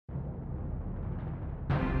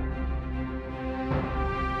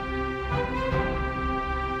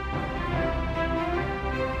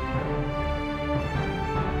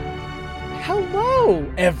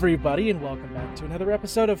Hello, everybody, and welcome back to another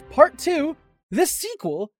episode of Part 2, The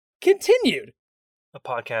Sequel Continued. A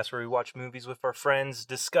podcast where we watch movies with our friends,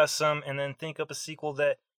 discuss them, and then think up a sequel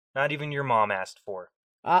that not even your mom asked for.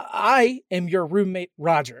 I am your roommate,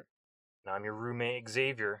 Roger. And I'm your roommate,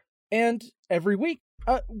 Xavier. And every week,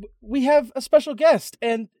 we have a special guest,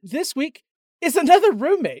 and this week is another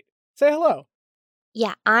roommate. Say hello.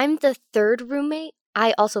 Yeah, I'm the third roommate.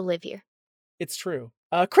 I also live here. It's true.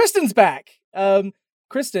 Kristen's back.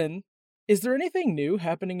 Kristen, is there anything new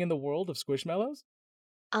happening in the world of Squishmallows?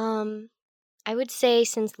 I would say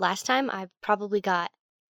since last time, I've probably got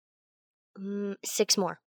 6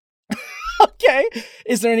 more. Okay.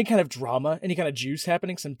 Is there any kind of drama, any kind of juice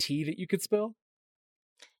happening, some tea that you could spill?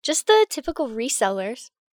 Just the typical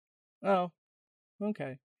resellers. Oh,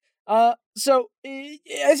 okay. So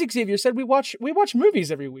as Xavier said, we watch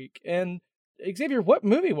movies every week. And Xavier, what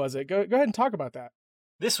movie was it? Go ahead and talk about that.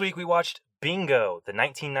 This week we watched Bingo, the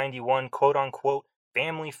 1991 quote-unquote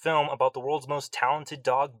family film about the world's most talented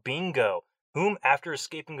dog, Bingo, whom, after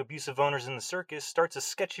escaping abusive owners in the circus, starts a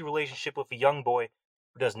sketchy relationship with a young boy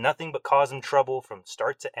who does nothing but cause him trouble from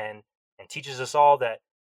start to end, and teaches us all that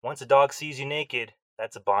once a dog sees you naked,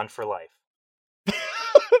 that's a bond for life.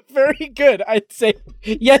 Very good. I'd say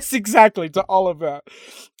yes, exactly, to all of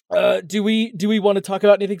that. Do we want to talk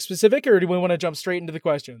about anything specific, or do we want to jump straight into the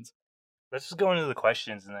questions? Let's just go into the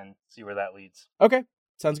questions and then see where that leads. Okay,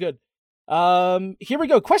 sounds good. Here we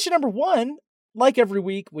go. Question number 1. Like every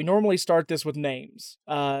week, we normally start this with names.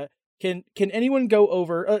 Can anyone go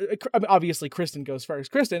over? Obviously, Kristen goes first.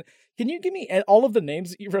 Kristen, can you give me all of the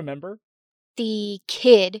names that you remember? The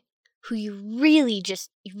kid who you really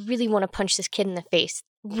want to punch this kid in the face.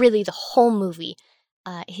 Really, the whole movie.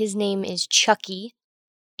 His name is Chucky,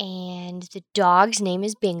 and the dog's name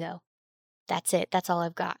is Bingo. That's it. That's all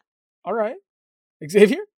I've got. All right.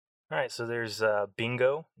 Xavier? All right, so there's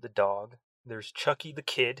Bingo, the dog. There's Chucky, the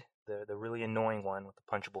kid, the really annoying one with the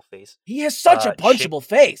punchable face. He has such a punchable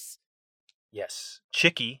face. Yes.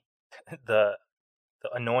 Chicky, the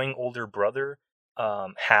annoying older brother.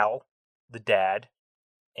 Hal, the dad.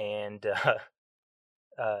 And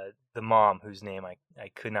the mom, whose name I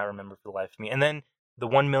could not remember for the life of me. And then the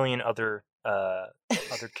 1 million other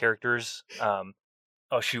characters.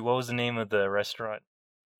 Oh shoot, what was the name of the restaurant?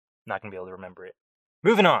 Not gonna be able to remember it.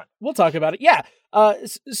 Moving on. We'll talk about it. Yeah.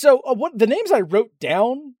 So what the names I wrote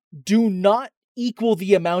down do not equal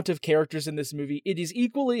the amount of characters in this movie. It is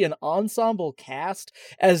equally an ensemble cast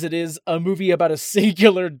as it is a movie about a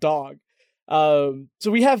singular dog. So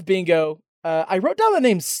we have Bingo. I wrote down the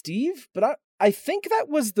name Steve, but I think that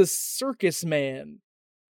was the circus man.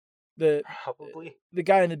 Probably. The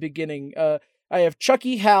guy in the beginning. I have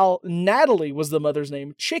Chucky, Hal, Natalie was the mother's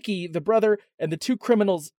name, Chicky, the brother, and the 2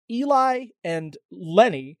 criminals, Eli and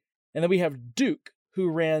Lenny. And then we have Duke, who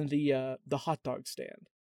ran the hot dog stand.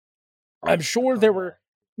 I'm sure there were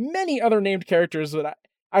many other named characters, but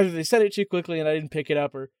either they said it too quickly and I didn't pick it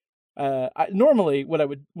up, or normally what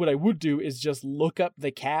I would do is just look up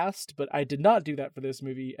the cast, but I did not do that for this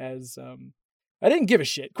movie as I didn't give a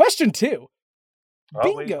shit. Question 2. Oh,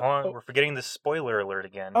 Bingo. wait, hold on. We're forgetting the spoiler alert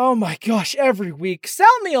again. Oh my gosh, every week.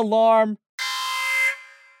 Sound the alarm.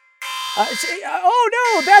 Oh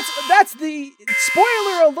no, that's the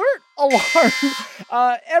spoiler alert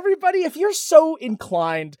alarm. Everybody, if you're so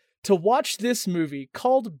inclined to watch this movie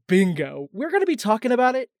called Bingo, we're going to be talking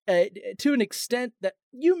about it to an extent that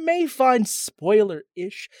you may find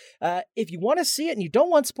spoiler-ish. If you want to see it and you don't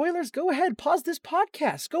want spoilers, go ahead, pause this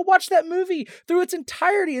podcast. Go watch that movie through its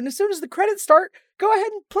entirety, and as soon as the credits start, go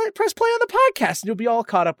ahead and press play on the podcast, and you'll be all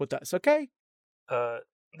caught up with us, okay?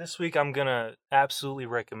 This week I'm going to absolutely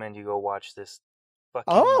recommend you go watch this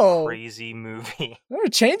fucking crazy movie. We're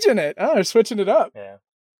changing it. We're switching it up. Yeah.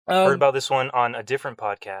 I heard about this one on a different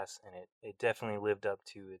podcast, and it definitely lived up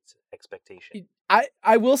to its expectation.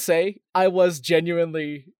 I will say, I was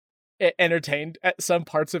genuinely entertained at some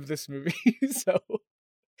parts of this movie,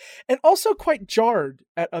 and also quite jarred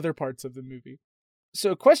at other parts of the movie.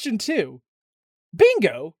 So question 2,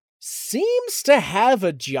 Bingo seems to have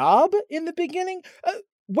a job in the beginning.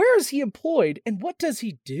 Where is he employed, and what does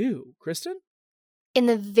he do, Kristen? In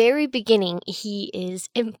the very beginning, he is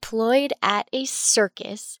employed at a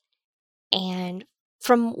circus, and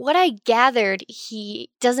from what I gathered, he's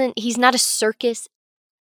not a circus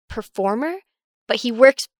performer, but he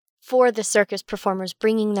works for the circus performers,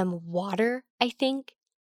 bringing them water, I think.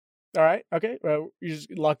 All right, okay, you just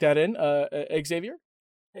lock that in. Xavier?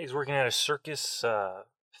 Hey, he's working at a circus,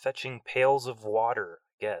 fetching pails of water,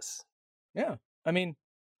 I guess. Yeah, I mean,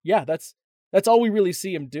 yeah, that's all we really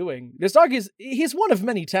see him doing. This dog he's one of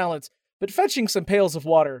many talents, but fetching some pails of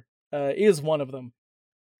water is one of them.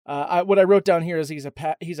 What I wrote down here is he's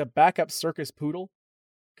a backup circus poodle,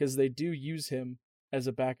 because they do use him as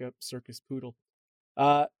a backup circus poodle.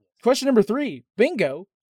 Question number 3. Bingo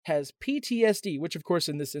has PTSD, which of course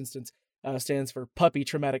in this instance stands for puppy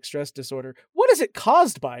traumatic stress disorder. What is it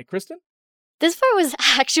caused by, Kristen? This part was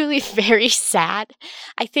actually very sad.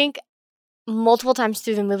 I think multiple times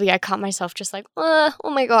through the movie I caught myself just like, oh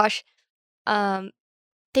my gosh.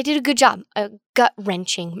 They did a good job. A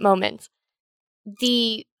gut-wrenching moment.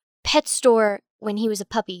 The pet store, when he was a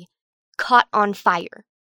puppy, caught on fire.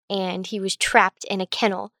 And he was trapped in a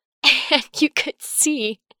kennel. And you could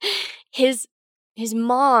see his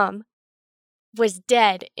mom was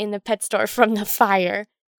dead in the pet store from the fire.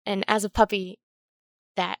 And as a puppy,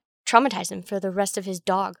 that traumatized him for the rest of his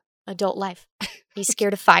adult life. He's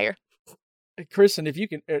scared of fire. Kristen, if you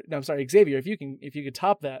can, no, I'm sorry, Xavier, if you could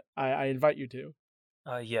top that, I invite you to.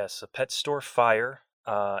 Yes, a pet store fire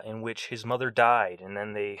in which his mother died, and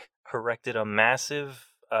then they erected a massive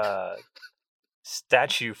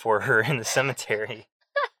statue for her in the cemetery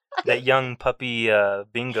that young puppy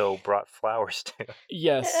Bingo brought flowers to.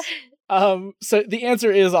 Yes. So the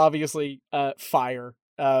answer is obviously fire.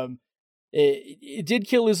 It did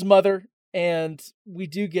kill his mother, and we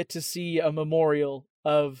do get to see a memorial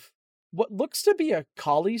of what looks to be a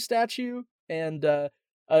collie statue, and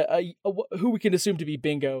who we can assume to be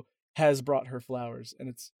Bingo has brought her flowers,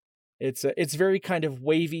 and it's very kind of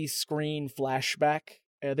wavy screen flashback.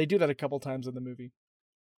 They do that a couple times in the movie.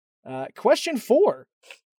 Question 4.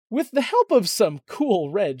 With the help of some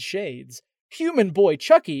cool red shades, human boy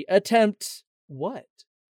Chucky attempts what,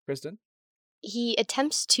 Kristen? He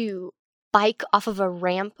attempts to bike off of a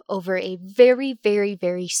ramp over a very, very,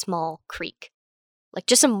 very small creek. Like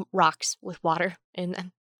just some rocks with water in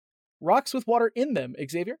them. Rocks with water in them,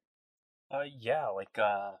 Xavier? Yeah, like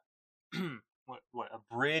what a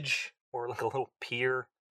bridge or like a little pier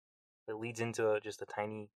that leads into just a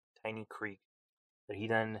tiny creek that he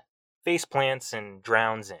then face plants and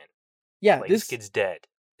drowns in. Yeah, like this kid's dead.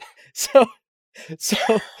 So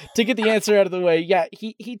to get the answer out of the way, yeah,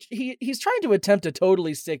 he's trying to attempt a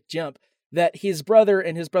totally sick jump that his brother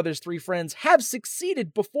and his brother's 3 friends have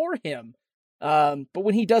succeeded before him. But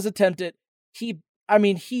when he does attempt it,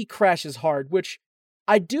 he crashes hard, which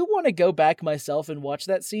I do want to go back myself and watch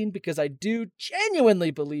that scene, because I do genuinely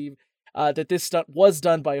believe that this stunt was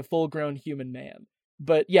done by a full-grown human man.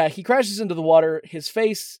 But yeah, he crashes into the water. His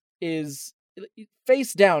face is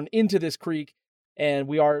face down into this creek, and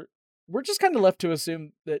we're just kind of left to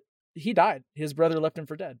assume that he died. His brother left him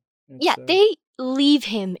for dead. They leave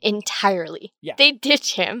him entirely. Yeah. They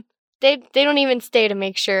ditch him. They don't even stay to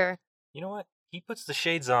make sure. You know what? He puts the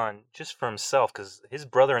shades on just for himself, because his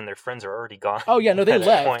brother and their friends are already gone. Oh yeah, no, they at that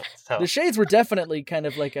left. point, so. The shades were definitely kind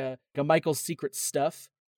of like a Michael's Secret stuff.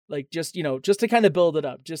 Like just to kind of build it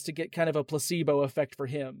up, just to get kind of a placebo effect for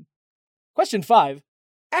him. Question 5.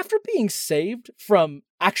 After being saved from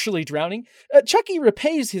actually drowning, Chucky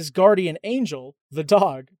repays his guardian angel, the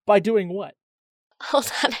dog, by doing what?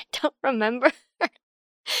 Hold on, I don't remember.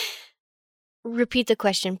 Repeat the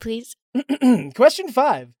question, please. Question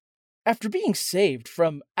 5. After being saved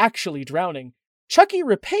from actually drowning, Chucky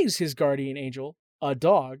repays his guardian angel, a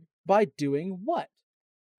dog, by doing what?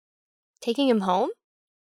 Taking him home?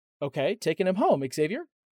 Okay, taking him home. Xavier?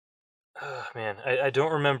 Oh, man, I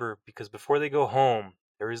don't remember, because before they go home,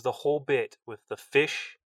 there is the whole bit with the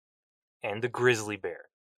fish and the grizzly bear.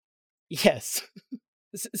 Yes.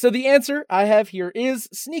 So the answer I have here is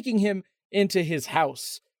sneaking him into his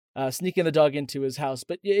house. Sneaking the dog into his house.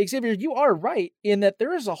 But Xavier, you are right in that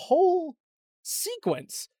there is a whole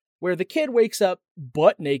sequence where the kid wakes up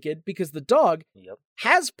butt naked because the dog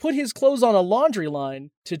has put his clothes on a laundry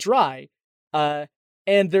line to dry. And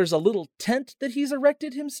there's a little tent that he's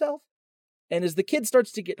erected himself. And as the kid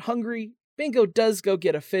starts to get hungry, Bingo does go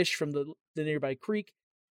get a fish from the nearby creek.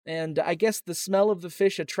 And I guess the smell of the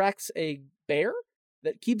fish attracts a bear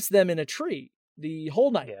that keeps them in a tree the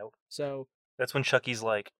whole night. Yeah. So that's when Chucky's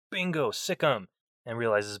like, Bingo, sick 'em, and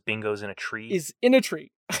realizes Bingo's in a tree. Is in a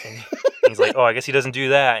tree. And he's like, oh, I guess he doesn't do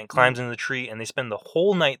that, and climbs into the tree, and they spend the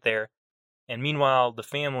whole night there. And meanwhile, the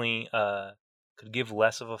family could give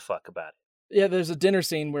less of a fuck about it. Yeah, there's a dinner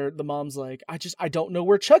scene where the mom's like, I don't know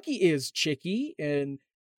where Chucky is, Chickie, and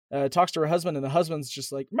talks to her husband, and the husband's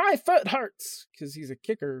just like, my foot hurts, because he's a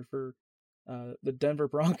kicker for the Denver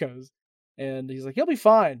Broncos. And he's like, he'll be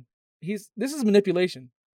fine. This is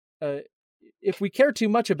manipulation. If we care too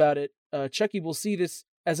much about it, Chucky will see this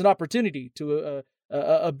as an opportunity to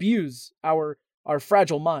abuse our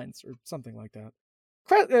fragile minds, or something like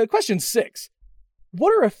that. Question 6.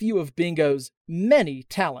 What are a few of Bingo's many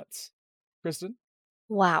talents? Kristen?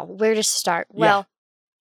 Wow, where to start? Yeah. Well,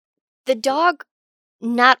 the dog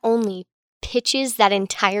not only pitches that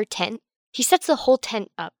entire tent, he sets the whole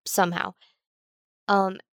tent up somehow.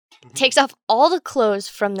 Takes off all the clothes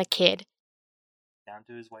from the kid. Down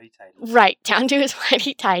to his whitey tighties. Right, down to his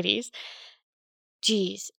whitey tighties.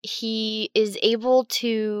 Jeez, he is able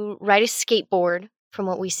to ride a skateboard, from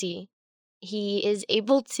what we see. He is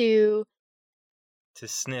able to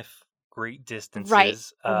sniff great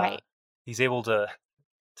distances. Right. He's able to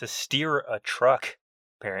steer a truck,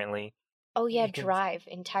 apparently. Oh yeah, He can- drive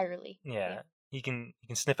entirely. Yeah. He can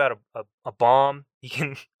sniff out a bomb. He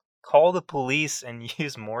can call the police and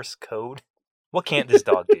use Morse code. What can't this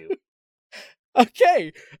dog do?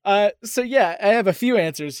 Okay. So yeah, I have a few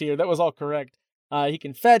answers here. That was all correct. He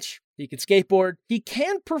can fetch, he can skateboard, he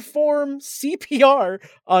can perform CPR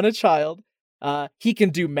on a child. He can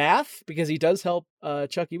do math because he does help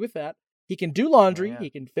Chucky with that. He can do laundry, Oh, yeah. he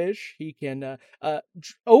can fish, he can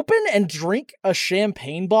open and drink a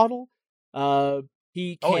champagne bottle.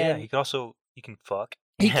 He can Oh yeah, he can fuck.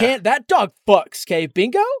 He Yeah. can't. That dog fucks. Okay,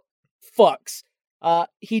 Bingo fucks.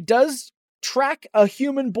 He does track a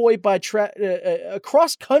human boy by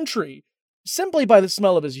across country simply by the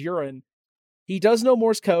smell of his urine. He does know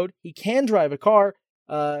Morse code. He can drive a car.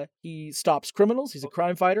 He stops criminals. He's a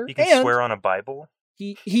crime fighter. He can and swear on a Bible.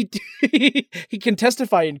 He he can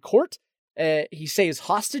testify in court. He saves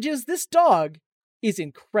hostages. This dog is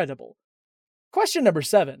incredible. Question number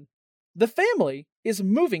 7. The family is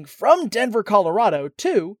moving from Denver, Colorado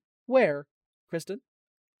to where, Kristen?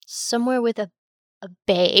 Somewhere with a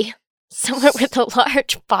bay. Somewhere with a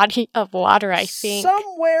large body of water, I think.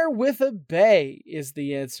 Somewhere with a bay is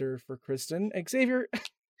the answer for Kristen. Xavier,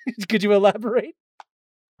 could you elaborate?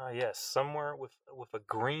 Yes, somewhere with a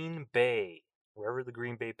Green Bay, wherever the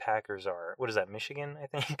Green Bay Packers are. What is that, Michigan, I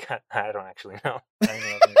think? I don't actually know. I don't know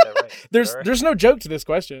if I got that right. Is that right? There's no joke to this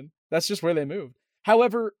question. That's just where they moved.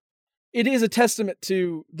 However, it is a testament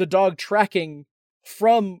to the dog tracking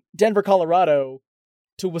from Denver, Colorado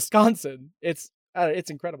to Wisconsin. It's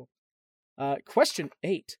incredible. Question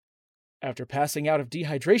 8. After passing out of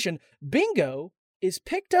dehydration, Bingo is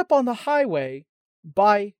picked up on the highway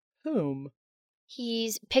by whom?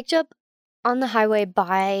 He's picked up on the highway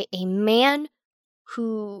by a man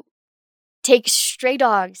who takes stray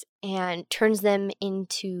dogs and turns them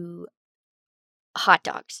into hot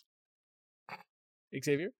dogs.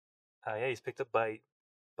 Xavier? Yeah, he's picked up by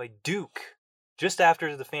Duke. Just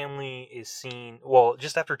after the family is seen, well,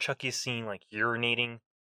 just after Chucky is seen, like, urinating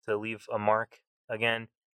to leave a mark again,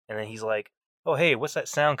 and then he's like, oh, hey, what's that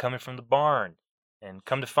sound coming from the barn? And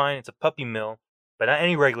come to find it's a puppy mill, but not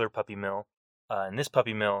any regular puppy mill. In this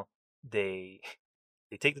puppy mill, they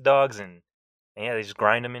take the dogs and yeah, they just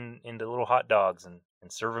grind them into little hot dogs and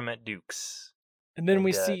serve them at Duke's. And then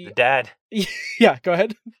we see the dad. Yeah, go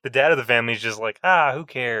ahead. The dad of the family is just like, who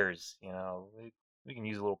cares? You know, we can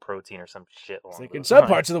use a little protein or some shit. It's like in some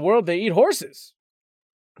parts of the world, they eat horses.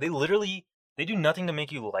 They do nothing to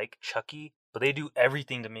make you like Chucky, but they do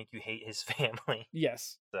everything to make you hate his family.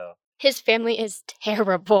 Yes. So His family is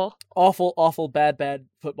terrible. Awful, awful, bad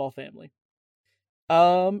football family.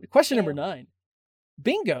 Question number 9.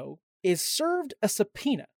 Bingo is served a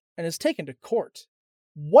subpoena and is taken to court.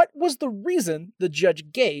 What was the reason the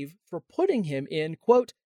judge gave for putting him in,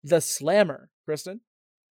 quote, the slammer, Kristen?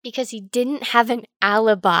 Because he didn't have an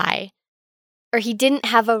alibi. Or he didn't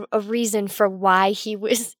have a reason for why he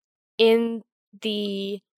was in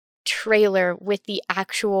the trailer with the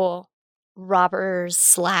actual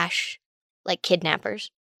robbers / like kidnappers.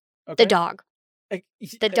 Okay. The dog.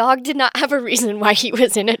 The dog did not have a reason why he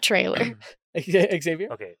was in a trailer.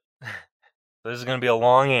 Xavier? okay, so this is gonna be a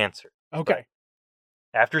long answer. Okay.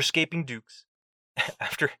 After escaping Duke's,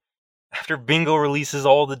 after Bingo releases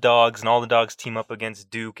all the dogs and all the dogs team up against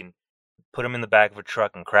Duke and put him in the back of a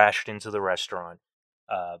truck and crashed into the restaurant,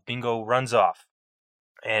 Bingo runs off.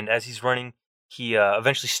 And as he's running, he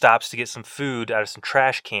eventually stops to get some food out of some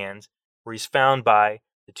trash cans, where he's found by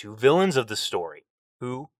the 2 villains of the story,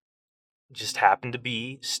 who just happen to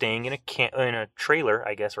be staying in a trailer,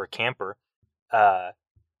 I guess, or a camper.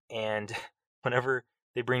 And whenever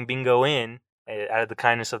they bring Bingo in, out of the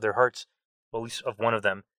kindness of their hearts, well, at least of one of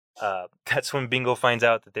them, that's when Bingo finds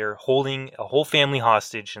out that they're holding a whole family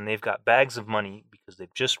hostage and they've got bags of money because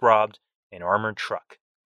they've just robbed an armored truck.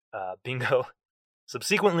 Bingo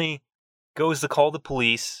subsequently goes to call the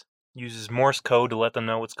police, uses Morse code to let them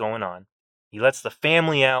know what's going on. He lets the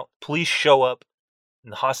family out, police show up,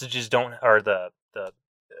 and the hostages the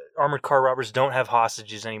armored car robbers don't have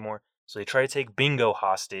hostages anymore, so they try to take Bingo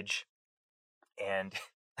hostage, and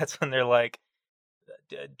that's when they're like,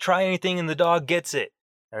 try anything and the dog gets it.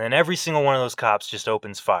 And then every single one of those cops just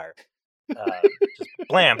opens fire. Just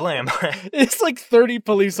blam, blam, blam. It's like 30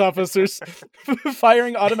 police officers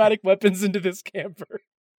firing automatic weapons into this camper.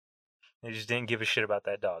 They just didn't give a shit about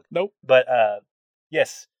that dog. Nope. But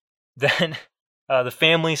yes, then the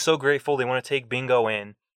family's so grateful they want to take Bingo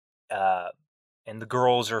in, and the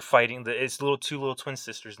girls are fighting. It's two little twin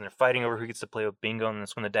sisters, and they're fighting over who gets to play with Bingo. And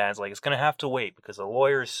that's when the dad's like, "It's gonna have to wait because the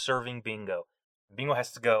lawyer is serving Bingo. Bingo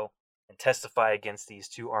has to go and testify against these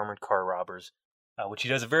two armored car robbers." Which he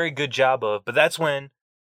does a very good job of, but that's when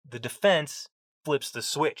the defense flips the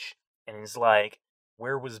switch and is like,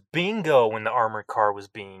 where was Bingo when the armored car was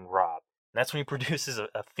being robbed? And that's when he produces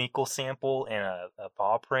a fecal sample and a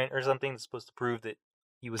paw print or something that's supposed to prove that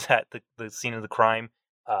he was at the scene of the crime.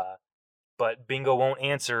 But Bingo won't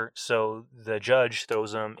answer, so the judge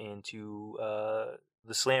throws him into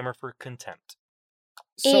the slammer for contempt.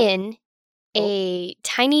 In a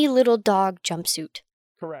tiny little dog jumpsuit.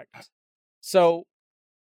 Correct. So,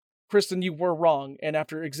 Kristen, you were wrong. And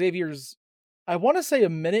after Xavier's, I want to say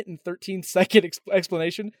 1 minute and 13-second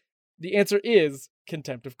explanation, the answer is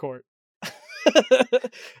contempt of court.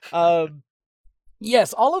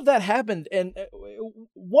 Yes, all of that happened. And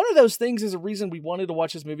one of those things is a reason we wanted to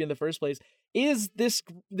watch this movie in the first place is this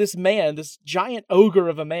man, this giant ogre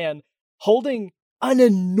of a man, holding an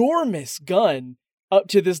enormous gun up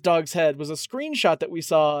to this dog's head was a screenshot that we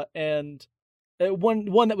saw, and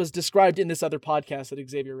one that was described in this other podcast that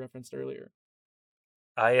Xavier referenced earlier.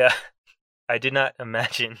 I did not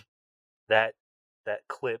imagine that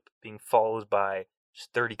clip being followed by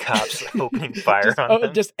just 30 cops opening fire on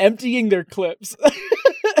them. Just emptying their clips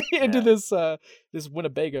into this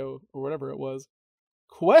Winnebago or whatever it was.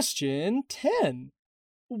 Question 10.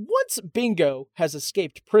 Once Bingo has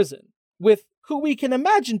escaped prison with who we can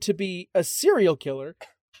imagine to be a serial killer,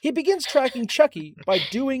 he begins tracking Chucky by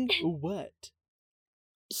doing what?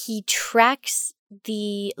 He tracks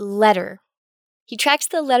the letter. He tracks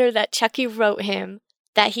the letter that Chucky wrote him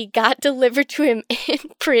that he got delivered to him in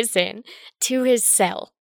prison to his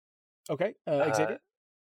cell. Okay, Xavier?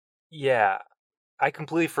 Yeah, I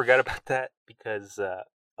completely forgot about that because,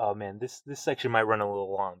 oh man, this section might run a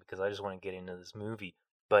little long because I just want to get into this movie.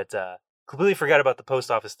 But completely forgot about the post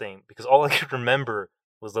office thing because all I could remember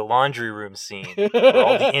was the laundry room scene where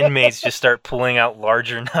all the inmates just start pulling out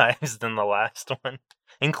larger knives than the last one.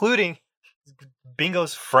 Including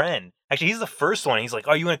Bingo's friend. Actually, he's the first one. He's like,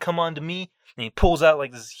 "Oh, you want to come on to me?" And he pulls out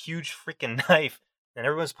like this huge freaking knife. And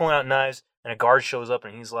everyone's pulling out knives. And a guard shows up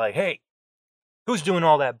and he's like, "Hey, who's doing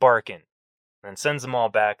all that barking?" And then sends them all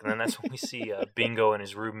back. And then that's when we see Bingo and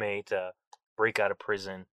his roommate break out of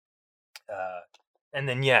prison. And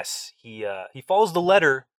then, yes, he follows the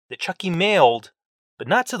letter that Chucky mailed, but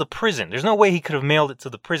not to the prison. There's no way he could have mailed it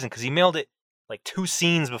to the prison because he mailed it like 2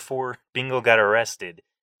 scenes before Bingo got arrested.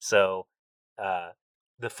 So,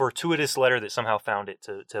 the fortuitous letter that somehow found it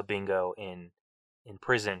to Bingo in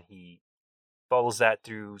prison, he follows that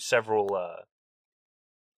through several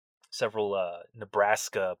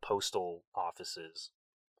Nebraska postal offices.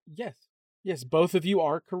 Yes, both of you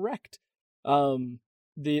are correct.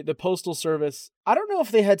 The postal service, I don't know if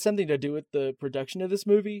they had something to do with the production of this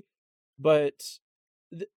movie, but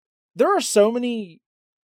there are so many.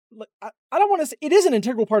 I don't want to say it is an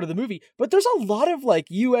integral part of the movie, but there's a lot of like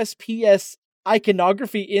USPS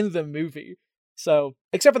iconography in the movie. So,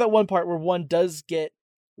 except for that one part where one does get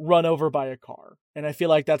run over by a car, and I feel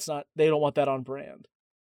like they don't want that on brand.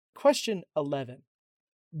 Question 11.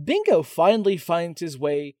 Bingo finally finds his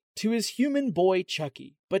way to his human boy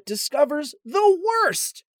Chucky, but discovers the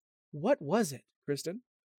worst. What was it, Kristen?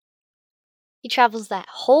 He travels that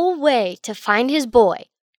whole way to find his boy,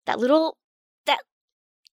 that little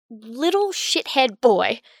shithead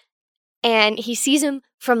boy, and he sees him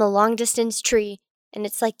from a long distance tree, and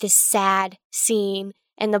it's like this sad scene,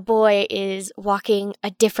 and the boy is walking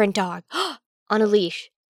a different dog on a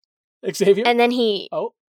leash. Xavier? And then he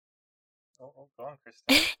go on,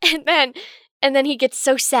 Kristen. and then he gets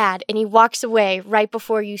so sad and he walks away right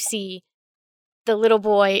before you see the little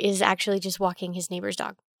boy is actually just walking his neighbor's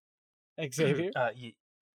dog. Xavier?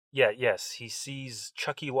 Yes, he sees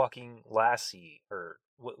Chucky walking Lassie, or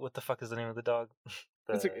what the fuck is the name of the dog?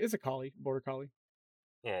 It's a collie, border collie.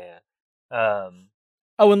 Yeah.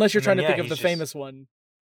 Unless you're trying to think of the famous one.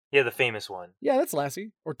 Yeah, the famous one. Yeah, that's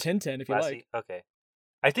Lassie. Or Tintin, if you Lassie? like. Okay.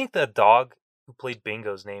 I think the dog who played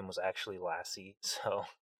Bingo's name was actually Lassie, so...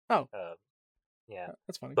 Oh. Yeah.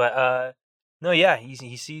 That's funny. But, no, yeah,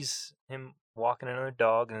 he sees him walking another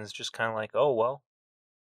dog, and is just kind of like, oh, well,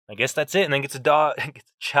 I guess that's it, and then gets a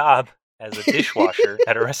job as a dishwasher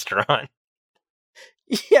at a restaurant.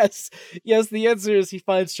 Yes, the answer is he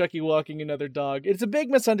finds Chucky walking another dog. It's a big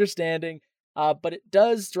misunderstanding, but it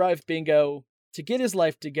does drive Bingo to get his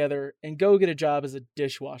life together and go get a job as a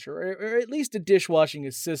dishwasher, or at least a dishwashing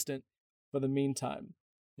assistant for the meantime.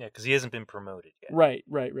 Yeah, because he hasn't been promoted yet. Right.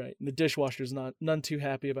 And the dishwasher's none too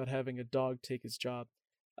happy about having a dog take his job.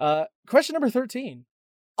 Question number 13.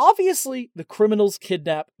 Obviously, the criminals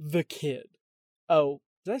kidnap the kid. Oh,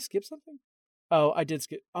 did I skip something? Oh, I did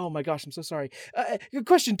skip. Oh my gosh, I'm so sorry.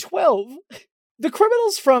 Question 12. The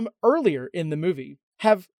criminals from earlier in the movie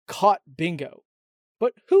have caught Bingo.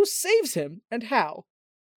 But who saves him and how?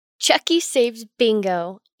 Chucky saves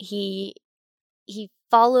Bingo. He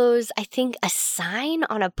follows, I think, a sign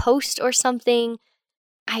on a post or something.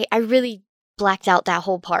 I really blacked out that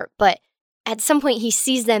whole part, but at some point he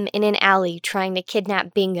sees them in an alley trying to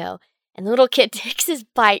kidnap Bingo, and the little kid takes his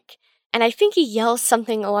bike, and I think he yells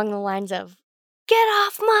something along the lines of, "Get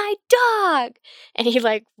off my dog!" And he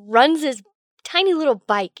runs his tiny little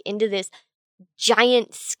bike into this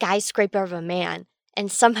giant skyscraper of a man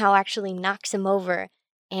and somehow actually knocks him over,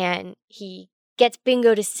 and he gets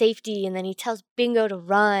Bingo to safety, and then he tells Bingo to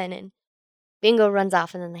run, and Bingo runs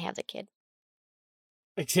off, and then they have the kid.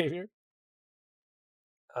 Xavier?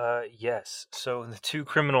 Yes. So the two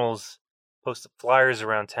criminals posted flyers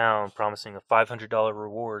around town promising a $500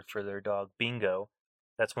 reward for their dog Bingo.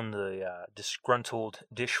 That's when the disgruntled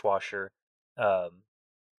dishwasher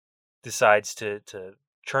decides to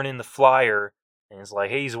turn in the flyer and is like,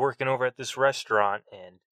 hey, he's working over at this restaurant,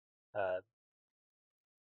 and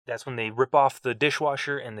that's when they rip off the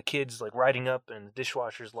dishwasher, and the kid's riding up, and the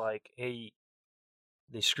dishwasher's like, hey,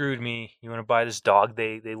 they screwed me. You want to buy this dog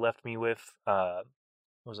they left me with?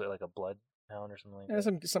 Was it a bloodhound or something like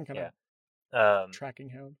that? Some kind of tracking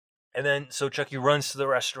hound. And then so Chucky runs to the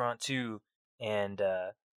restaurant too, and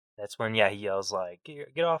that's when he yells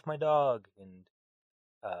get off my dog, and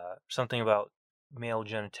something about male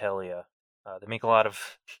genitalia. They make a lot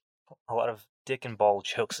of dick and ball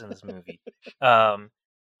jokes in this movie.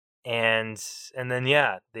 And then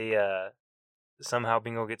they somehow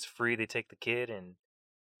Bingo gets free. They take the kid, and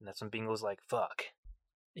that's when Bingo's like, fuck.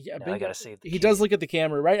 Yeah, now I gotta save the kid. He does look at the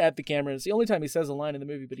camera, right at the camera. It's the only time he says a line in the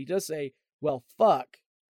movie, but he does say, well, fuck.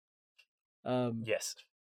 Yes.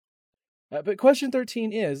 But question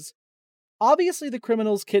 13 is, obviously the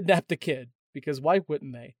criminals kidnapped the kid, because why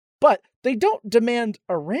wouldn't they? But they don't demand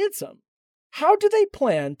a ransom. How do they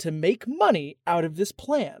plan to make money out of this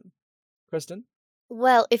plan? Kristen?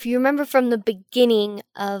 Well, if you remember from the beginning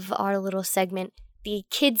of our little segment, the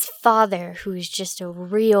kid's father, who is just a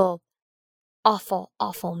real awful,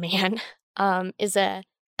 awful man, is a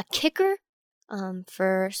kicker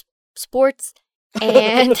for sports.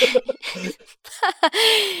 And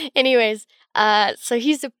anyways, so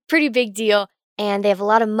he's a pretty big deal, and they have a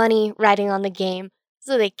lot of money riding on the game.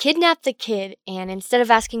 So they kidnap the kid, and instead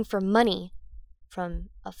of asking for money from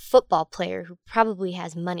a football player who probably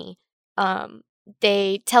has money,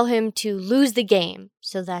 they tell him to lose the game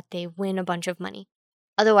so that they win a bunch of money.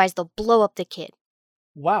 Otherwise, they'll blow up the kid.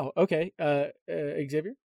 Wow, okay.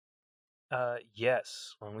 Xavier?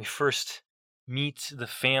 Yes. When we first meet the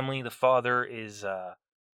family, the father is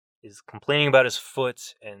complaining about his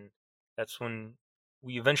foot, and that's when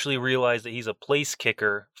we eventually realize that he's a place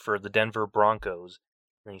kicker for the Denver Broncos,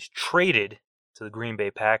 and he's traded to the Green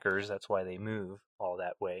Bay Packers. That's why they move all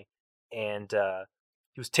that way. And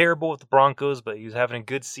he was terrible with the Broncos, but he was having a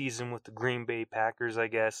good season with the Green Bay Packers, I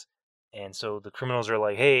guess. And so the criminals are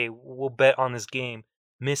like, hey, we'll bet on this game.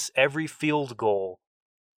 Miss every field goal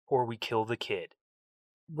or we kill the kid.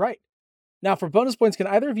 Right. Now, for bonus points, can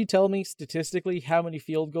either of you tell me statistically how many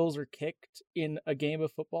field goals are kicked in a game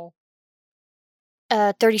of football?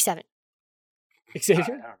 37. Xavier? I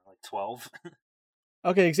don't know, 12.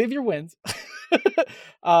 Okay, Xavier wins.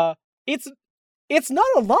 It's not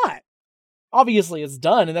a lot. Obviously, it's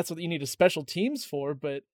done, and that's what you need a special teams for,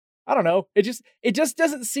 but I don't know. It just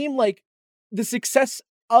doesn't seem like the success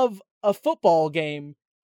of a football game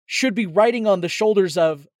should be riding on the shoulders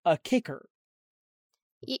of a kicker.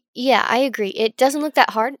 Yeah, I agree. It doesn't look that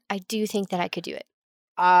hard. I do think that I could do it.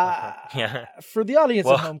 Yeah. For the audience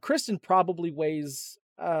at home, Kristen probably weighs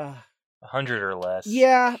 100 or less.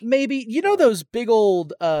 Yeah, maybe. You know those big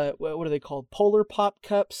old what are they called? Polar Pop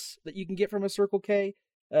cups that you can get from a Circle K?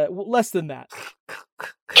 Less than that.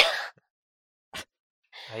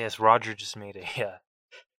 Yes, Roger just made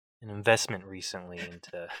an investment recently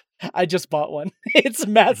into. I just bought one. It's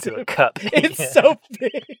massive. Into a cup. It's so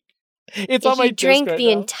big. It's on my desk drank right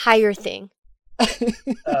the now. entire thing.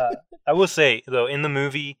 I will say though, in the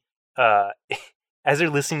movie, as they're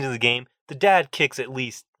listening to the game, the dad kicks at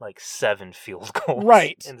least 7 field goals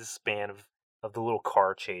right in the span of of the little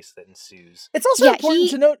car chase that ensues. It's also important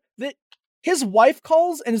to note that his wife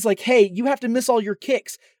calls and is like, hey, you have to miss all your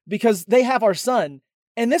kicks because they have our son.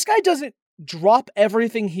 And this guy doesn't drop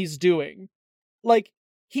everything he's doing. Like,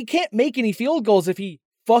 he can't make any field goals if he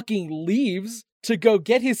fucking leaves to go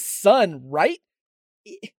get his son, right?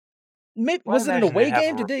 Maybe, was it an away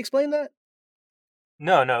game? Did they explain that?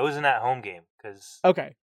 No, it was an at-home game.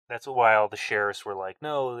 Okay. That's why all the sheriffs were like,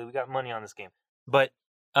 no, we got money on this game. But,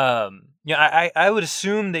 I would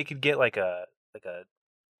assume they could get like a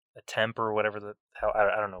temp or whatever the hell,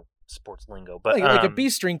 I don't know sports lingo, but like a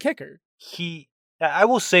B-string kicker. I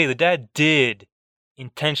will say the dad did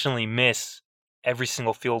intentionally miss every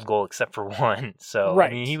single field goal except for one. So, right.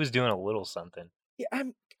 I mean, he was doing a little something. Yeah,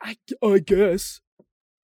 I guess.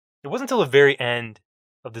 It wasn't until the very end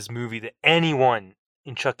of this movie that anyone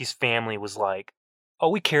in Chucky's family was like, oh,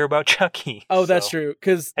 we care about Chucky. Oh, that's true.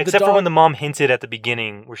 Except for when the mom hinted at the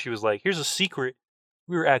beginning where she was like, here's a secret.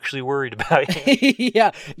 We were actually worried about it.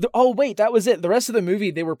 Yeah. Oh, wait, that was it. The rest of the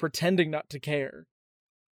movie, they were pretending not to care.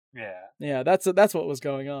 Yeah. Yeah, that's what was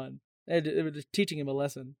going on. It was teaching him a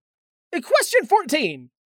lesson. Question 14.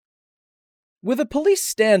 With a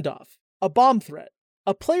police standoff, a bomb threat,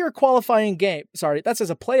 a playoff qualifying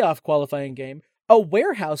game, a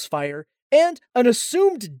warehouse fire, and an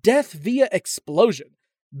assumed death via explosion,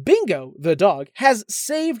 Bingo, the dog, has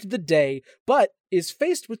saved the day, but is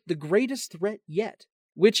faced with the greatest threat yet,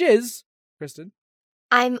 which is, Kristen?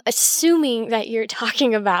 I'm assuming that you're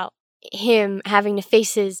talking about him having to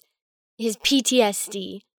face his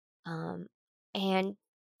PTSD, and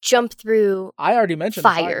jump through I already mentioned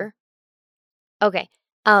fire. Okay.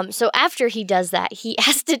 So after he does that, he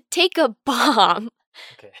has to take a bomb.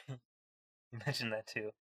 Okay. You mentioned that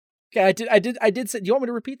too. Okay, I did say, do you want me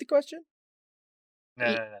to repeat the question?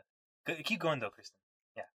 No. Keep going though, Kristen.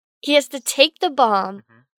 Yeah. He has to take the bomb,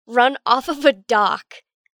 run off of a dock.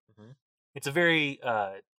 Mm-hmm. It's a very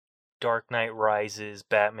Dark Knight Rises,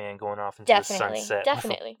 Batman going off into the sunset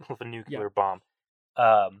with a nuclear bomb.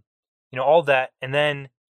 All that, and then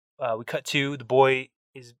we cut to the boy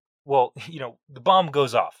is, the bomb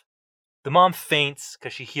goes off. The mom faints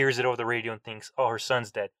because she hears it over the radio and thinks, oh, her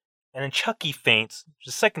son's dead. And then Chucky faints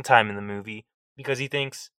the second time in the movie because he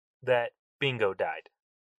thinks that Bingo died.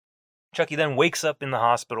 Chucky then wakes up in the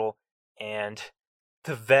hospital, and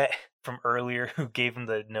the vet from earlier who gave him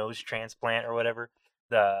the nose transplant or whatever,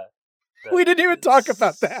 we didn't even talk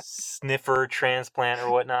about that. Sniffer transplant or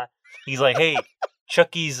whatnot. He's like, hey,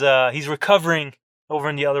 Chucky's he's recovering over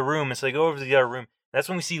in the other room. And so they go over to the other room. That's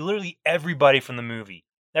when we see literally everybody from the movie.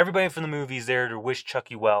 Everybody from the movie is there to wish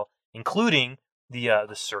Chucky well, including the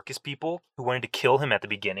circus people who wanted to kill him at the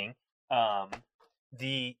beginning.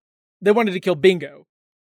 They wanted to kill Bingo.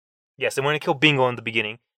 Yes, they wanted to kill Bingo in the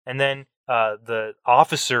beginning. And then the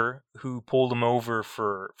officer who pulled him over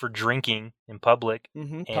for drinking in public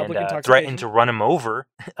and threatened to run him over.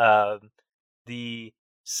 The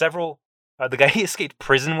guy he escaped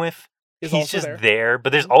prison with, he's just there.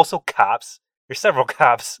 But there's also cops. There's several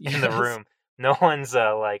cops in the room. No one's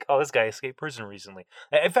like, oh, this guy escaped prison recently.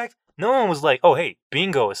 In fact, no one was like, oh, hey,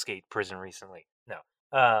 Bingo escaped prison recently. No.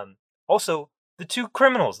 Also, the two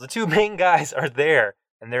criminals, the two main guys are there.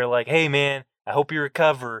 And they're like, hey, man, I hope you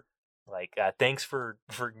recover. Like, thanks for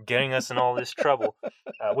getting us in all this trouble.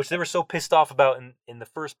 Which they were so pissed off about in the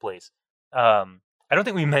first place. I don't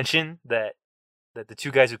think we mentioned that the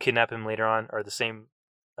two guys who kidnap him later on are the same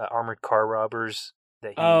armored car robbers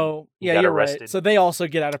that he got you're arrested. Right. So they also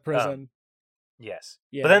get out of prison. Yes.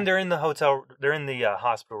 Yeah. But then they're in the hospital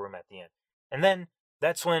room at the end. And then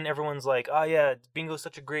that's when everyone's like, oh yeah, Bingo's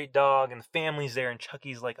such a great dog, and the family's there, and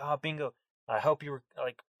Chucky's like, oh, Bingo, I hope you were,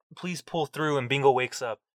 like, please pull through, and Bingo wakes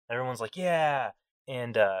up. And everyone's like, yeah.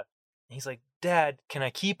 And he's like, Dad, can I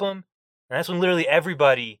keep him? And that's when literally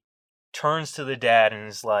everybody turns to the dad and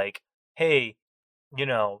is like, hey,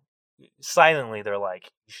 silently they're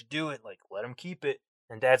like, you should do it, like, let him keep it.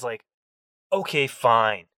 And Dad's like, okay,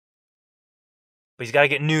 fine. But he's got to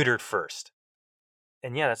get neutered first.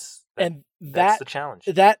 And yeah, that's the challenge.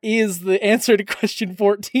 That is the answer to question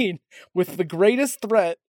 14. With the greatest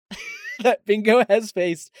threat that Bingo has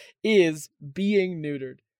faced is being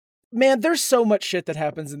neutered. Man, there's so much shit that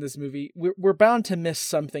happens in this movie. We're bound to miss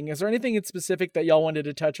something. Is there anything in specific that y'all wanted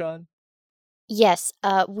to touch on? Yes,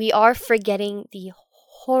 we are forgetting the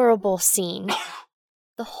horrible scene.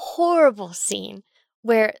 The horrible scene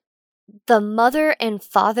where the mother and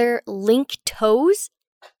father link toes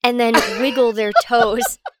and then wiggle their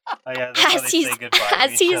toes oh, yeah, as he's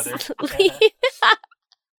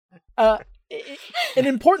an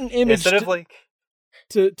important image instead of like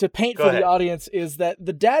to paint for the audience is that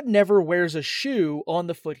the dad never wears a shoe on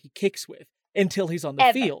the foot he kicks with. until he's on the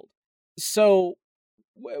Ever. field. So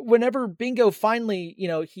whenever Bingo finally,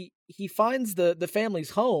 he finds the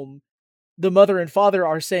family's home, the mother and father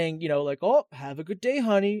are saying, like, oh, have a good day,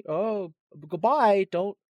 honey. Oh, goodbye.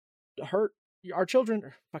 Don't hurt our children,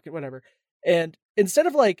 or fucking whatever. And instead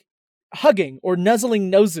of like hugging or nuzzling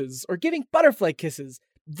noses or giving butterfly kisses,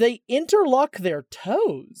 they interlock their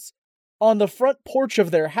toes on the front porch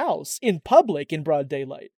of their house in public in broad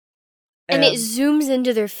daylight. And it zooms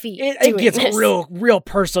into their feet. It gets real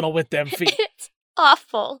personal with them feet. It's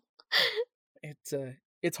awful.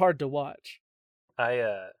 It's hard to watch.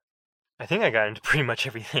 I think I got into pretty much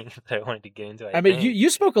everything that I wanted to get into. I mean, you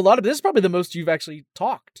spoke a lot of this. Is probably the most you've actually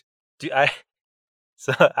talked. Dude, I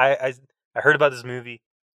heard about this movie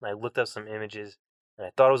and I looked up some images and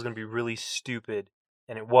I thought it was going to be really stupid,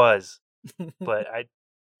 and it was. But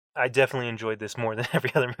I definitely enjoyed this more than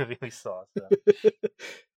every other movie we saw. So.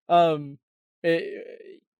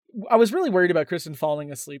 I was really worried about Kristen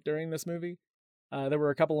falling asleep during this movie. There were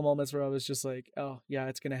a couple of moments where I was just like, oh, yeah,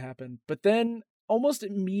 it's going to happen. But then almost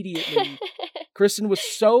immediately, Kristen was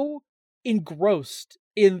so engrossed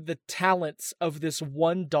in the talents of this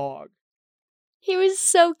one dog. He was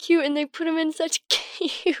so cute, and they put him in such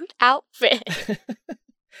cute outfit.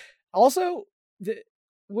 Also,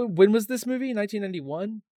 when was this movie?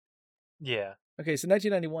 1991? Yeah. Okay, so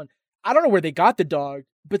 1991. I don't know where they got the dog,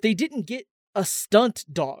 but they didn't get a stunt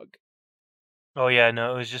dog. Oh yeah,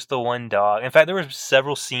 no, it was just the one dog. In fact, there were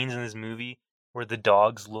several scenes in this movie where the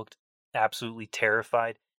dogs looked absolutely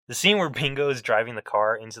terrified. The scene where Bingo is driving the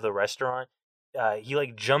car into the restaurant, he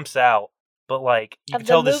like jumps out, but like you can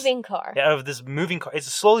tell moving car. Yeah, of this moving car. It's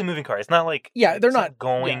a slowly moving car. It's not like they're not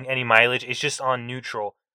going any mileage. It's just on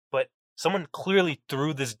neutral. But someone clearly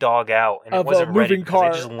threw this dog out, and it wasn't ready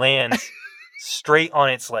because it just lands straight on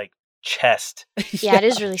its like chest. Yeah, it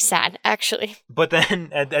is really sad, actually. But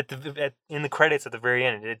then in the credits at the very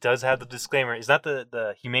end, it does have the disclaimer. It's not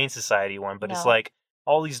the Humane Society one, but it's like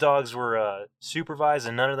all these dogs were supervised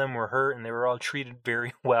and none of them were hurt, and they were all treated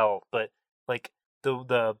very well. But like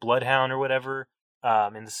the bloodhound or whatever,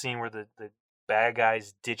 in the scene where the bad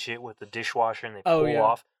guys ditch it with the dishwasher and they pull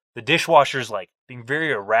off, the dishwasher's like being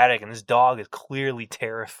very erratic, and this dog is clearly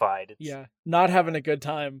terrified. Not having a good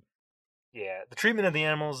time. Yeah, the treatment of the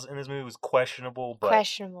animals in this movie was questionable, but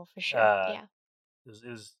questionable for sure. Yeah,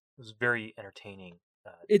 it was very entertaining.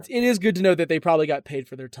 It is good to know that they probably got paid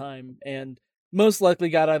for their time, and most likely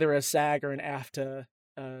got either a SAG or an AFTA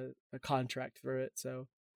a contract through it. So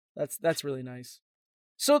that's really nice.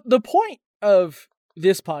 So the point of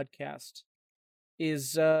this podcast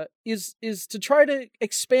is to try to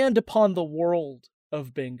expand upon the world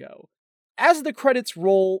of Bingo. As the credits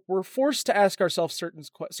roll, we're forced to ask ourselves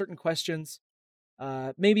certain questions,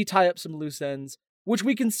 maybe tie up some loose ends, which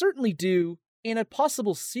we can certainly do in a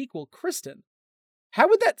possible sequel. Kristen, how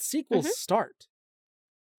would that sequel start?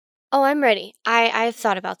 Oh, I'm ready. I've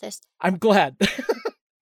thought about this. I'm glad.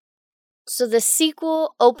 So the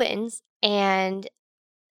sequel opens, and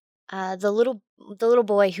the little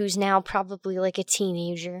boy, who's now probably like a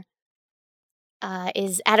teenager,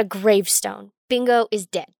 is at a gravestone. Bingo is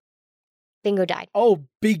dead. Bingo died. Oh,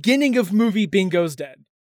 beginning of movie, Bingo's dead.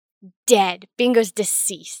 Dead. Bingo's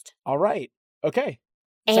deceased. All right. Okay.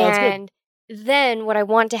 Sounds and good. Then what I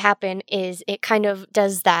want to happen is it kind of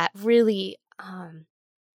does that really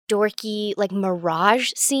dorky, like,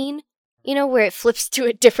 mirage scene, where it flips to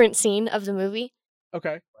a different scene of the movie.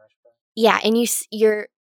 Okay. Yeah, and you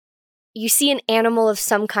see an animal of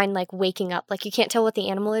some kind, like, waking up. Like, you can't tell what the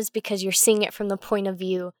animal is because you're seeing it from the point of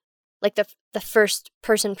view, like the first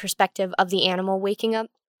person perspective of the animal waking up.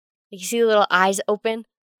 You see the little eyes open,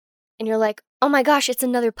 and you're like, oh my gosh, it's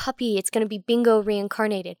another puppy. It's going to be Bingo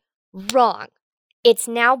reincarnated. Wrong. It's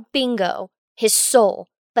now Bingo, his soul,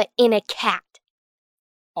 but in a cat.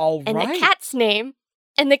 All and right. the cat's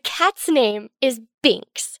name is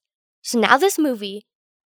Binx. So now this movie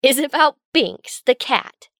is about Binx, the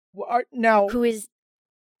cat. Now, who is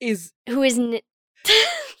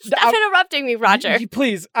Stop interrupting me, Roger.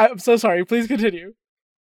 Please, I'm so sorry. Please continue.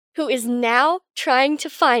 Who is now trying to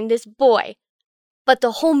find this boy. But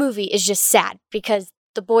the whole movie is just sad because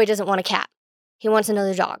the boy doesn't want a cat. He wants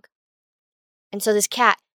another dog. And so this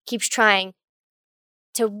cat keeps trying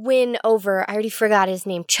to win over, I already forgot his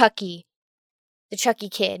name, Chucky, the Chucky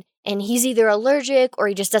kid. And he's either allergic or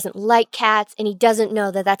he just doesn't like cats, and he doesn't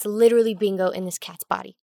know that that's literally Bingo in this cat's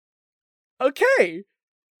body. Okay.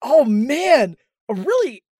 Oh, man. A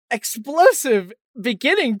really explosive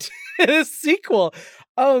beginning to this sequel.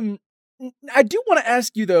 I do want to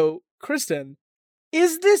ask you, though, Kristen,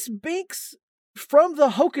 is this Binx from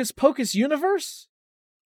the Hocus Pocus universe?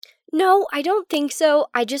 No, I don't think so.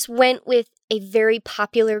 I just went with a very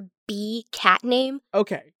popular bee cat name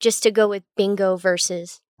Okay. just to go with Bingo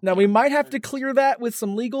versus. Now we might have to clear that with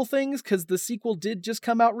some legal things because the sequel did just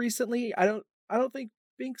come out recently. I don't think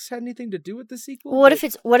Binx had anything to do with the sequel. What if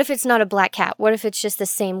it's not a black cat? What if it's just the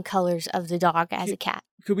same colors of the dog as a cat?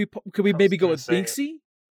 Could we maybe go with Binxy?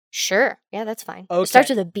 Sure. Yeah, that's fine. Okay. It starts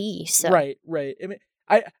with a B, so. Right. I mean,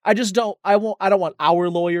 I just don't I don't want our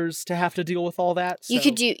lawyers to have to deal with all that. So. You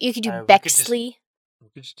could do We Bexley.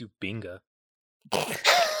 could just do Binga.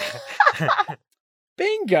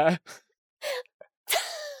 Binga.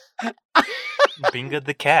 Binga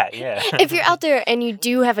the cat, yeah. If you're out there and you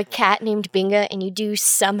do have a cat named Binga and you do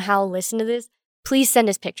somehow listen to this, please send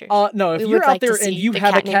us pictures. No, if We you're would out like to there and see you the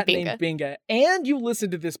have a cat cat named named Binga and you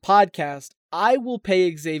listen to this podcast, I will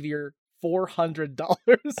pay Xavier $400.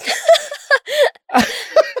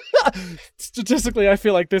 Statistically, I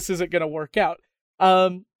feel like this isn't going to work out.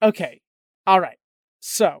 Okay. All right.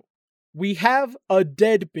 So, we have a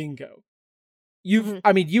dead Bingo. You've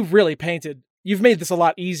really you've made this a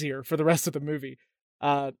lot easier for the rest of the movie.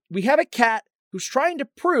 We have a cat who's trying to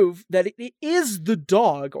prove that it is the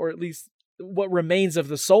dog, or at least what remains of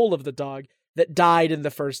the soul of the dog, that died in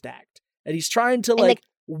the first act. And he's trying to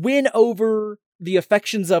win over the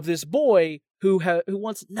affections of this boy who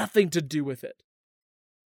wants nothing to do with it.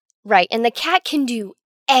 Right, and the cat can do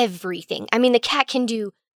everything. I mean, the cat can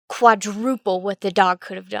do quadruple what the dog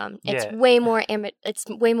could have done. It's way more. What's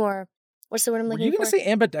the word I'm looking for? Were you going to say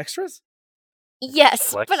ambidextrous?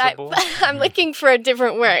 Yes, Flexible? but I'm looking for a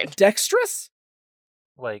different word. Dexterous?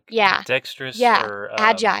 Dexterous or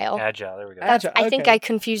agile. Agile, there we go. Agile, I think I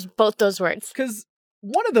confused both those words. Because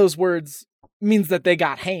one of those words means that they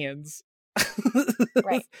got hands.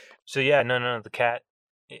 Right. So yeah, no, the cat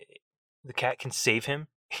can save him.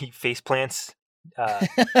 He face plants,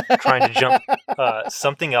 trying to jump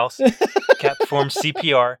something else. Cat performs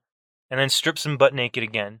CPR, and then strips him butt naked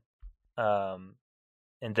again. And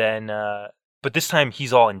then, but this time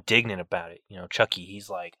he's all indignant about it. Chucky, he's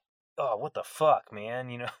like, "Oh, what the fuck,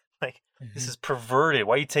 man? This is perverted.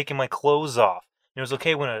 Why are you taking my clothes off?" It was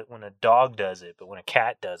okay when a dog does it, but when a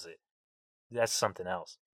cat does it, that's something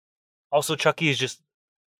else. Also, Chucky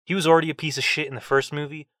he was already a piece of shit in the first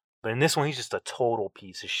movie, but in this one, he's just a total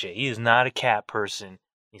piece of shit. He is not a cat person.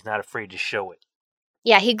 He's not afraid to show it.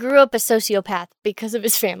 Yeah, he grew up a sociopath because of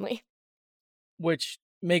his family. Which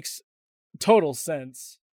makes total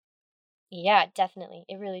sense. Yeah, definitely.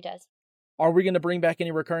 It really does. Are we going to bring back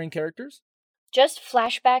any recurring characters? Just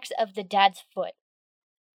flashbacks of the dad's foot.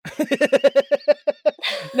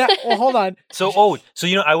 Now, well, hold on. So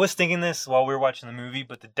I was thinking this while we were watching the movie,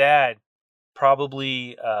 but the dad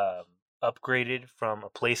probably upgraded from a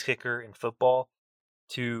place kicker in football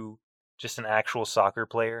to just an actual soccer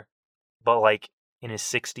player, but in his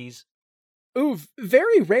 60s. Ooh,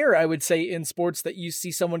 very rare, I would say, in sports that you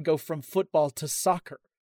see someone go from football to soccer.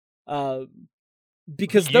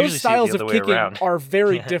 Because those styles of kicking are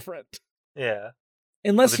very different. Yeah.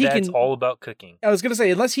 Unless he dad's can, all about cooking. I was gonna say,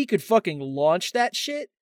 unless he could fucking launch that shit.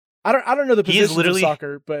 I don't know the positions of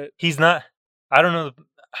soccer, but he's not. I don't know.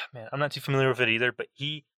 Man, I'm not too familiar with it either. But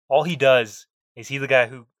all he does is he's the guy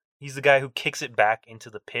who kicks it back into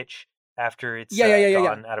the pitch after it's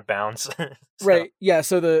gone out of bounds. So. Right. Yeah.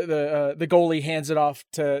 So the goalie hands it off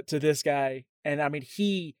to this guy, and I mean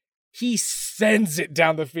he sends it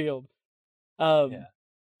down the field.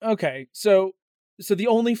 Okay. So the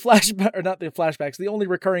only the only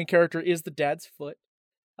recurring character is the dad's foot.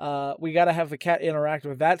 We got to have the cat interact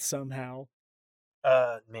with that somehow.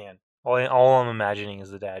 Man, all I'm imagining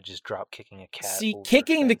is the dad just drop kicking a cat. See,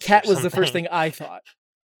 kicking the cat was the first thing I thought,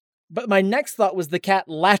 but my next thought was the cat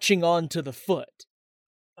latching onto the foot.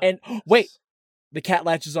 And wait, the cat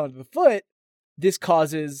latches onto the foot. This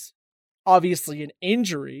causes obviously an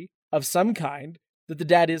injury of some kind that the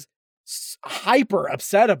dad is hyper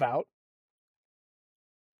upset about.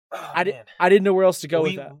 Oh, I didn't know where else to go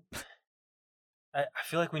with that. I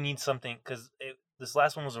feel like we need something because this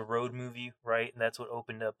last one was a road movie, right? And that's what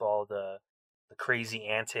opened up all the crazy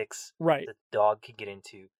antics right. the dog could get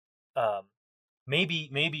into. Maybe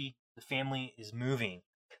the family is moving.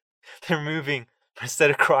 They're moving instead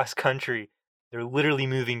of cross country. They're literally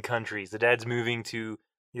moving countries. The dad's moving to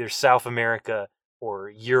either South America or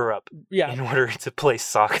Europe in order to play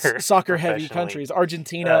soccer. Soccer heavy countries.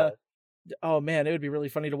 Argentina. Oh man, it would be really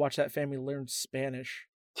funny to watch that family learn Spanish.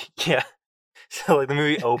 Yeah. So the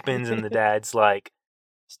movie opens and the dad's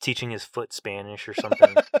teaching his foot Spanish or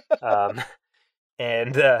something.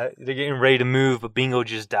 And they're getting ready to move, but Bingo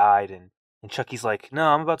just died and Chucky's like, "No,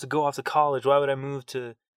 I'm about to go off to college. Why would I move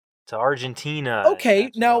to Argentina?"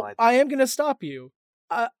 Okay, now I am going to stop you.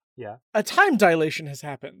 Yeah. A time dilation has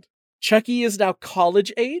happened. Chucky is now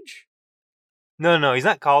college age? No, he's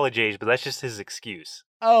not college age, but that's just his excuse.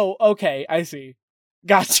 Oh, okay, I see.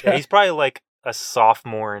 Gotcha. Yeah, he's probably like a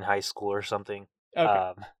sophomore in high school or something.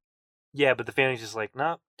 Okay. Yeah, but the family's just like,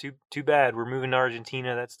 no, too bad. We're moving to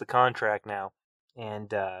Argentina. That's the contract now.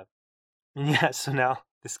 And yeah, so now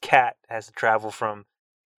this cat has to travel from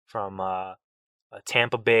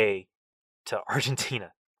Tampa Bay to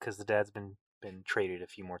Argentina because the dad's been traded a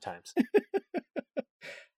few more times.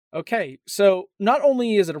 Okay, so not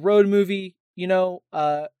only is it a road movie,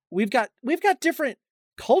 we've got different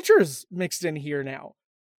cultures mixed in here now.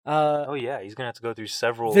 Oh yeah, he's gonna have to go through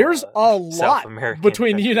several. There's a lot South American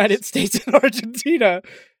between the countries. United States and Argentina.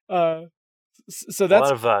 So that's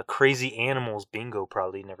a lot of crazy animals Bingo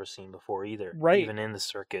probably never seen before either. Right. Even in the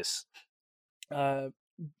circus.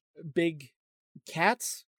 Big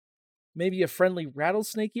cats. Maybe a friendly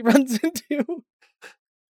rattlesnake he runs into.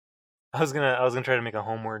 I was gonna try to make a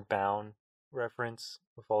Homeward Bound reference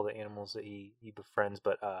with all the animals that he befriends,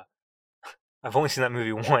 but I've only seen that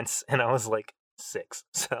movie once, and I was like 6.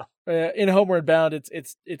 So in Homeward Bound,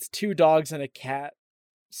 it's 2 dogs and a cat.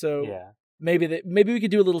 So yeah, maybe we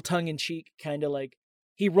could do a little tongue in cheek, kind of like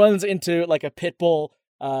he runs into like a pit bull,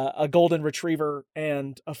 a golden retriever,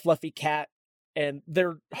 and a fluffy cat, and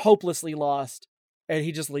they're hopelessly lost, and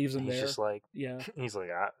he just leaves them there. He's just like, yeah, he's like,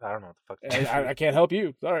 I don't know what the fuck to do. I can't help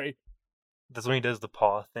you. Sorry. That's when he does the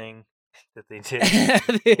paw thing that they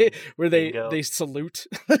did, where they salute.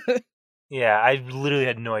 Yeah, I literally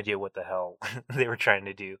had no idea what the hell they were trying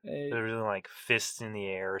to do. Hey. They were doing like fists in the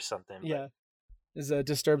air or something. Yeah, is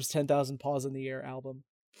Disturbed's 10,000 Paws in the Air album.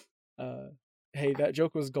 Hey, that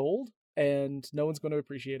joke was gold, and no one's going to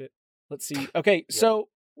appreciate it. Let's see. Okay, Yep. So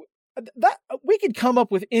that we could come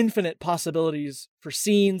up with infinite possibilities for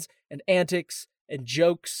scenes and antics and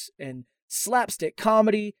jokes and slapstick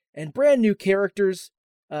comedy and brand new characters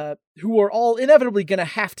who are all inevitably going to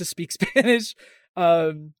have to speak Spanish.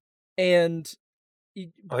 And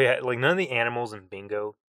oh yeah, like none of the animals in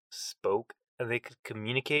Bingo spoke, and they could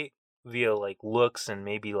communicate via like looks and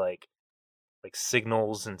maybe like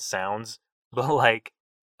signals and sounds. But like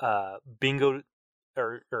Bingo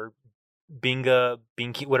or Binga,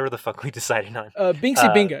 Binky, whatever the fuck we decided on.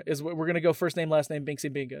 Binxy Binga is what we're gonna go first name last name Binxy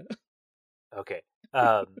Binga. Okay.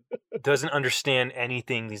 Doesn't understand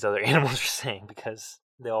anything these other animals are saying because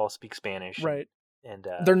they all speak Spanish. Right. And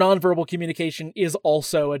their nonverbal communication is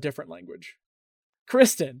also a different language.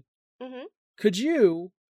 Kristen, could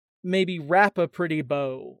you maybe wrap a pretty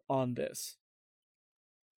bow on this?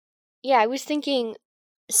 Yeah, I was thinking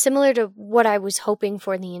similar to what I was hoping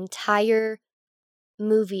for the entire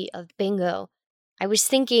movie of Bingo. I was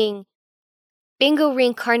thinking Bingo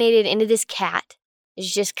reincarnated into this cat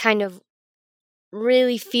is just kind of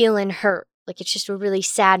really feeling hurt. Like it's just a really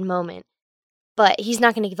sad moment. But he's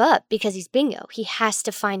not going to give up because he's Bingo. He has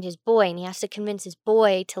to find his boy, and he has to convince his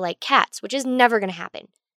boy to like cats, which is never going to happen.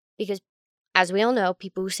 Because, as we all know,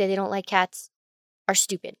 people who say they don't like cats are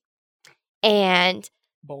stupid. And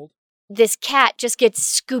bold. This cat just gets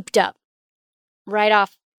scooped up right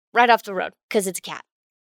off the road because it's a cat.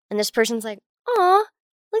 And this person's like, "Aw,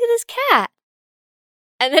 look at this cat."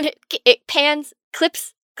 And then it pans,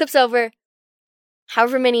 clips over,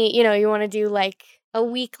 however many, you want to do like a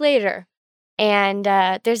week later. And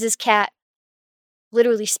there's this cat,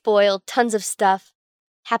 literally spoiled, tons of stuff,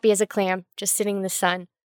 happy as a clam, just sitting in the sun.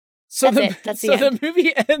 So That's the end. The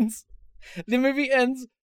movie ends. The movie ends.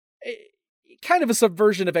 Kind of a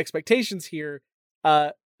subversion of expectations here.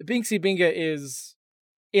 Binxy Binga is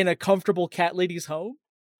in a comfortable cat lady's home.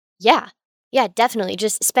 Yeah, definitely.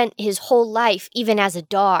 Just spent his whole life, even as a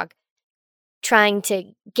dog, trying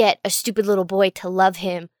to get a stupid little boy to love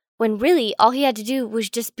him. When really all he had to do was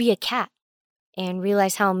just be a cat. And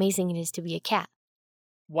realize how amazing it is to be a cat.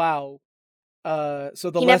 Wow. So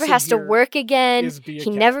he never has to work again. He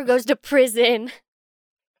never goes to prison.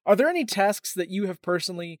 Are there any tasks that you have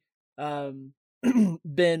personally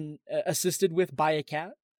been assisted with by a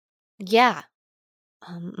cat? Yeah.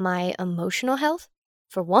 My emotional health,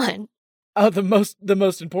 for one. The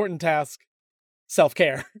most important task,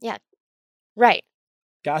 self-care. Yeah. Right.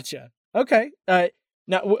 Gotcha. Okay.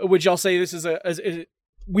 Now, would y'all say this is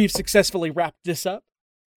we've successfully wrapped this up?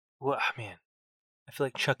 Well, man, I feel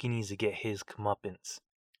like Chucky needs to get his comeuppance.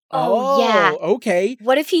 Oh yeah. Okay.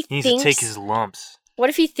 What if he needs to take his lumps?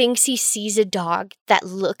 What if he thinks he sees a dog that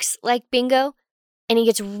looks like Bingo, and he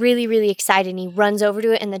gets really, really excited, and he runs over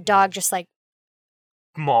to it, and the dog just like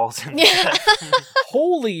mauls him.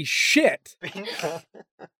 Holy shit!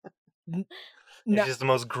 It's just the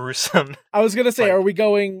most gruesome. I was gonna say, are we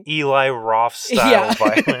going Eli Roth style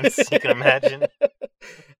violence? You can imagine.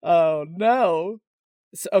 Oh no!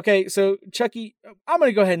 So Chucky, I'm going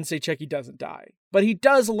to go ahead and say Chucky doesn't die, but he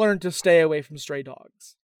does learn to stay away from stray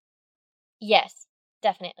dogs. Yes,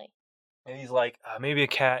 definitely. And he's like, maybe a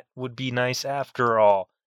cat would be nice after all.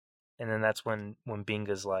 And then that's when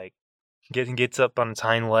Binga's like, gets up on its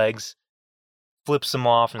hind legs, flips him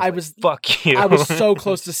off, and fuck you. I was so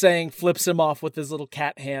close to saying flips him off with his little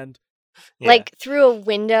cat hand. Yeah. Like through a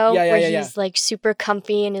window where yeah. he's like super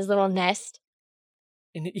comfy in his little nest.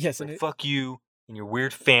 And yes, like, fuck you and your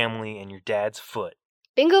weird family and your dad's foot.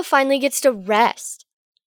 Bingo finally gets to rest.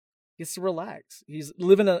 He gets to relax. He's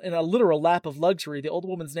living in a literal lap of luxury. The old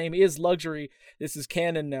woman's name is Luxury. This is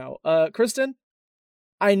canon now. Kristen,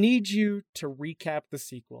 I need you to recap the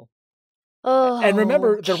sequel. Oh, and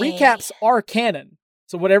remember, the okay. recaps are canon.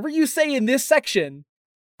 So whatever you say in this section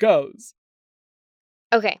goes.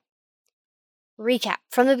 Okay. Recap.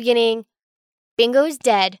 From the beginning, Bingo is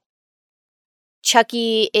dead.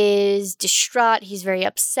 Chucky is distraught. He's very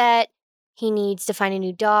upset. He needs to find a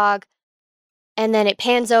new dog. And then it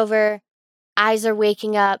pans over. Eyes are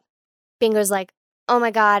waking up. Bingo's like, oh my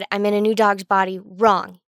God, I'm in a new dog's body.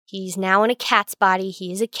 Wrong. He's now in a cat's body.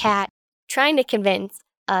 He is a cat. Trying to convince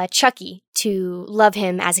Chucky to love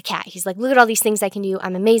him as a cat. He's like, look at all these things I can do.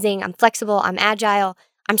 I'm amazing. I'm flexible. I'm agile.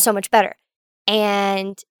 I'm so much better.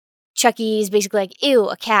 And Chucky's basically like, ew,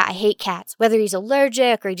 a cat. I hate cats. Whether he's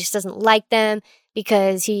allergic or he just doesn't like them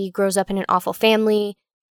because he grows up in an awful family.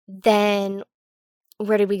 Then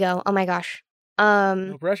where did we go? Oh my gosh.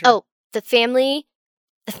 No pressure. Oh, the family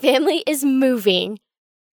is moving,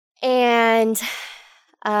 and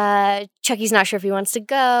Chucky's not sure if he wants to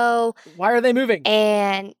go. Why are they moving?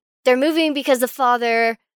 And they're moving because the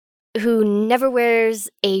father, who never wears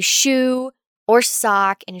a shoe or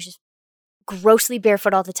sock and is just grossly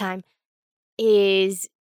barefoot all the time, is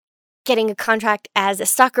getting a contract as a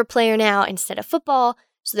soccer player now instead of football.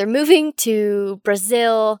 So they're moving to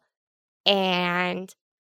Brazil and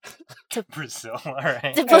to Brazil, all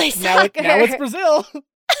right. to play soccer. Now it's Brazil.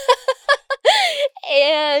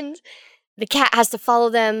 And the cat has to follow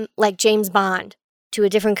them like James Bond to a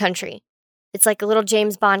different country. It's like a little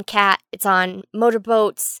James Bond cat. It's on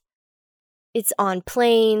motorboats. It's on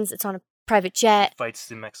planes. It's on a private jet. Fights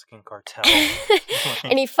the Mexican cartel.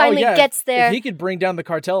 And he finally gets there. If he could bring down the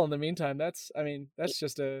cartel in the meantime, that's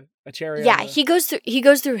just a cherry. Yeah, he goes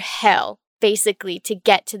through hell basically to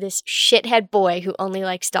get to this shithead boy who only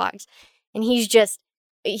likes dogs. And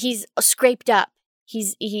he's scraped up.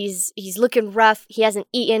 He's looking rough. He hasn't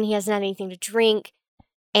eaten. He hasn't had anything to drink.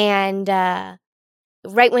 And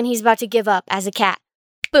right when he's about to give up as a cat,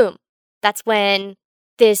 boom, that's when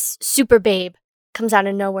this super babe comes out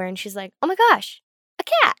of nowhere and she's like, oh my gosh, a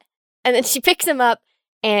cat. And then she picks him up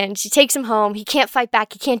and she takes him home. He can't fight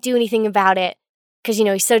back. He can't do anything about it because,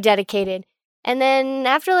 he's so dedicated. And then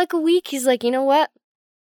after like a week, he's like, you know what?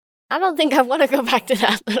 I don't think I want to go back to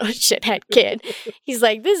that little shithead kid. He's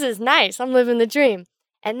like, this is nice. I'm living the dream.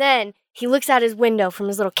 And then he looks out his window from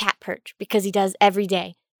his little cat perch because he does every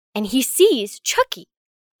day. And he sees Chucky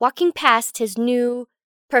walking past his new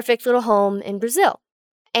perfect little home in Brazil.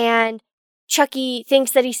 And Chucky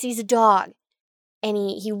thinks that he sees a dog. And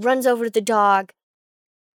he runs over to the dog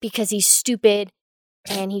because he's stupid.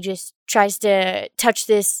 And he just tries to touch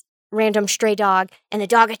this random stray dog. And the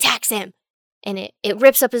dog attacks him. And it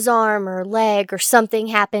rips up his arm or leg or something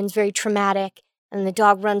happens very traumatic. And the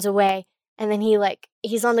dog runs away. And then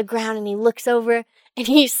he's on the ground and he looks over and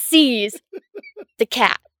he sees the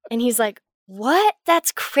cat. And he's like, what?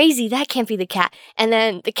 That's crazy. That can't be the cat. And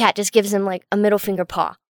then the cat just gives him like a middle finger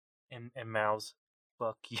paw. And mouths,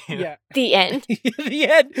 fuck you. Yeah. The end. The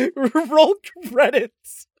end. Roll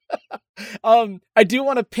credits. I do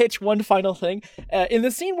want to pitch one final thing. In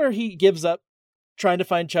the scene where he gives up trying to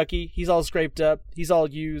find Chucky, he's all scraped up, he's all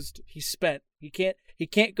used, he's spent. He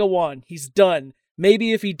can't go on. He's done.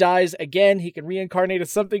 Maybe if he dies again, he can reincarnate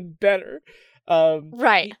as something better.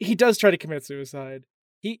 Right. He does try to commit suicide.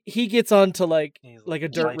 He gets onto like a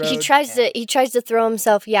dirt road. He tries to throw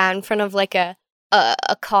himself in front of like a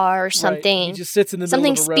car or something. Right. He just sits in the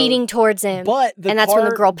something middle of a road. speeding towards him. And that's when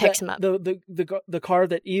the girl picks him up. The car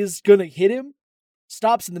that is gonna hit him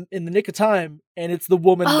stops in the nick of time, and it's the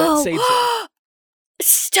woman that saves him.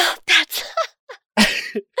 Stop that.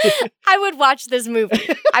 I would watch this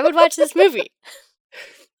movie.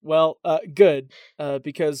 Well, good,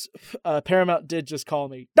 because Paramount did just call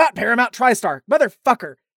me. Not Paramount, TriStar,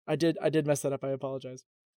 motherfucker. I did mess that up. I apologize.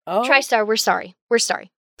 TriStar, we're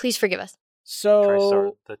sorry. Please forgive us. So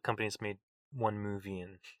TriStar, the company's made one movie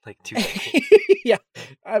in like 2 decades. Yeah,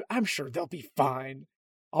 I'm sure they'll be fine.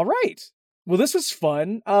 All right. Well, this was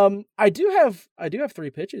fun. I do have 3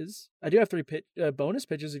 pitches. I do have 3 bonus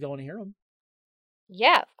pitches if you want to hear them.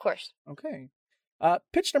 Yeah, of course. Okay.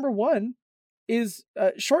 Pitch number 1 is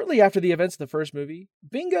shortly after the events of the first movie,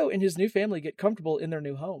 Bingo and his new family get comfortable in their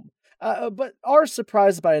new home, but are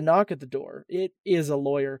surprised by a knock at the door. It is a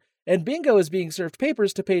lawyer, and Bingo is being served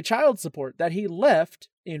papers to pay child support that he left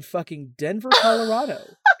in fucking Denver, Colorado,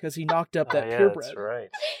 because he knocked up that purebred. That's right.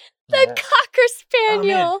 The Cocker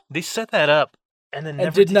Spaniel. Oh, man. They set that up and then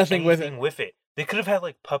never did nothing with it. They could have had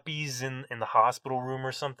like puppies in the hospital room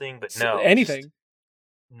or something, but no. Anything.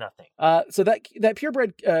 Nothing. So that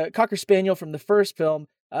purebred Cocker Spaniel from the first film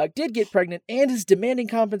did get pregnant and is demanding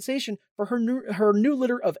compensation for her new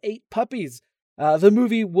litter of 8 puppies. The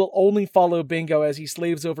movie will only follow Bingo as he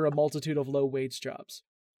slaves over a multitude of low-wage jobs.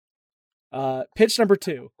 Pitch number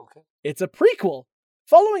 2. Okay. It's a prequel,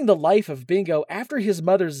 following the life of Bingo after his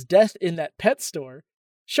mother's death in that pet store,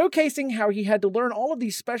 showcasing how he had to learn all of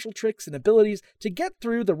these special tricks and abilities to get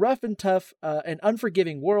through the rough and tough and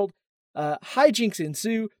unforgiving world. Hijinks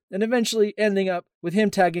ensue, and eventually ending up with him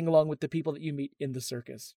tagging along with the people that you meet in the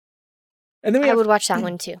circus. And then I would watch that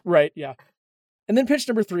one too. Right, yeah. And then pitch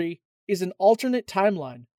number 3 is an alternate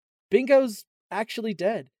timeline. Bingo's actually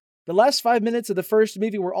dead. The last 5 minutes of the first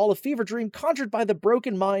movie were all a fever dream conjured by the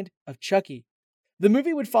broken mind of Chucky. The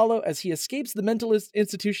movie would follow as he escapes the mental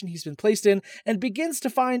institution he's been placed in and begins to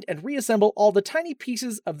find and reassemble all the tiny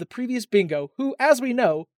pieces of the previous Bingo, who, as we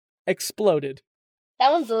know, exploded.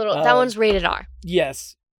 That one's that one's rated R.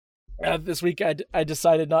 Yes. This week I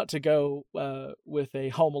decided not to go with a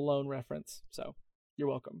Home Alone reference, so you're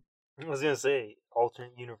welcome. I was gonna say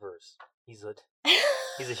alternate universe. He's a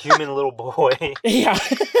human little boy. Yeah,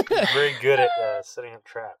 he's very good at setting up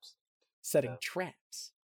traps.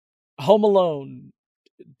 Traps. Home Alone.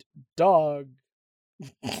 Dog.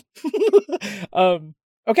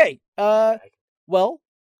 Okay. Well,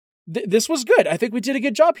 this was good. I think we did a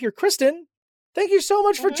good job here, Kristen. Thank you so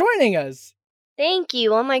much for joining us. Thank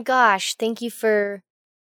you. Oh my gosh. Thank you for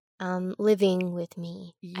living with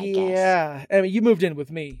me, I guess. Yeah. I mean, you moved in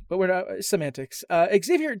with me, but we're not semantics.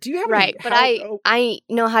 Xavier, do you have any... Right, but I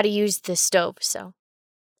know how to use the stove, so.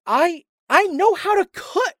 I know how to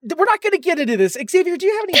cook. We're not going to get into this. Xavier, do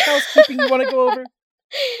you have any housekeeping you want to go over?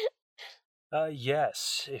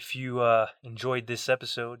 Yes. If you enjoyed this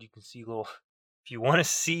episode, you can see if you want to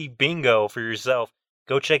see Bingo for yourself,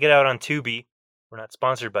 go check it out on Tubi. We're not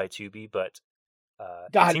sponsored by Tubi, but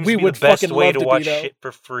God, it seems we to be would the best fucking way love to to watch be, shit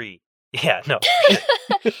for free. Yeah, no.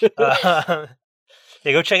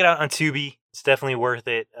 Yeah, go check it out on Tubi. It's definitely worth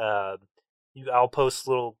it. I'll post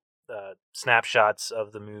little snapshots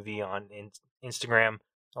of the movie on Instagram,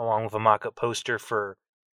 along with a mock-up poster for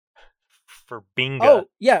Binga. Oh,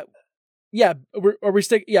 yeah.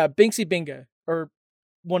 Binxy Binga, or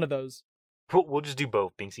one of those. We'll just do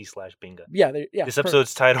both, Binxy/Binga. Yeah, This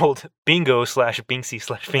episode's titled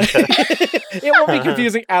Bingo/Binxy/Binga. It won't be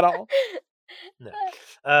confusing at all. No.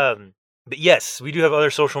 But yes, we do have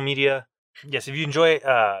other social media. Yes, if you enjoy,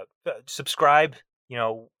 subscribe. You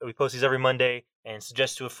know, we post these every Monday, and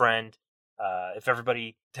suggest to a friend. If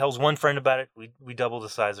everybody tells one friend about it, we double the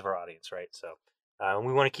size of our audience, right? So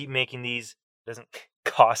we want to keep making these. It doesn't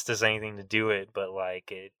cost us anything to do it, but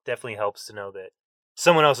like it definitely helps to know that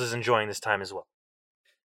someone else is enjoying this time as well.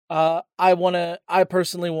 I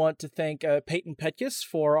personally want to thank Peyton Petkus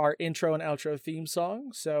for our intro and outro theme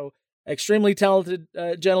song. So extremely talented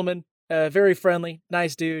gentleman, very friendly,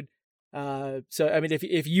 nice dude. So I mean,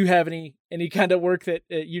 if you have any kind of work that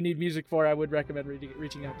you need music for, I would recommend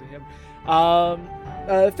reaching out to him.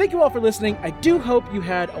 Thank you all for listening. I do hope you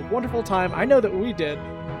had a wonderful time. I know that we did.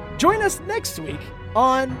 Join us next week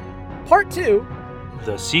on part 2,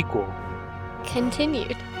 the sequel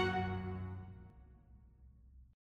continued.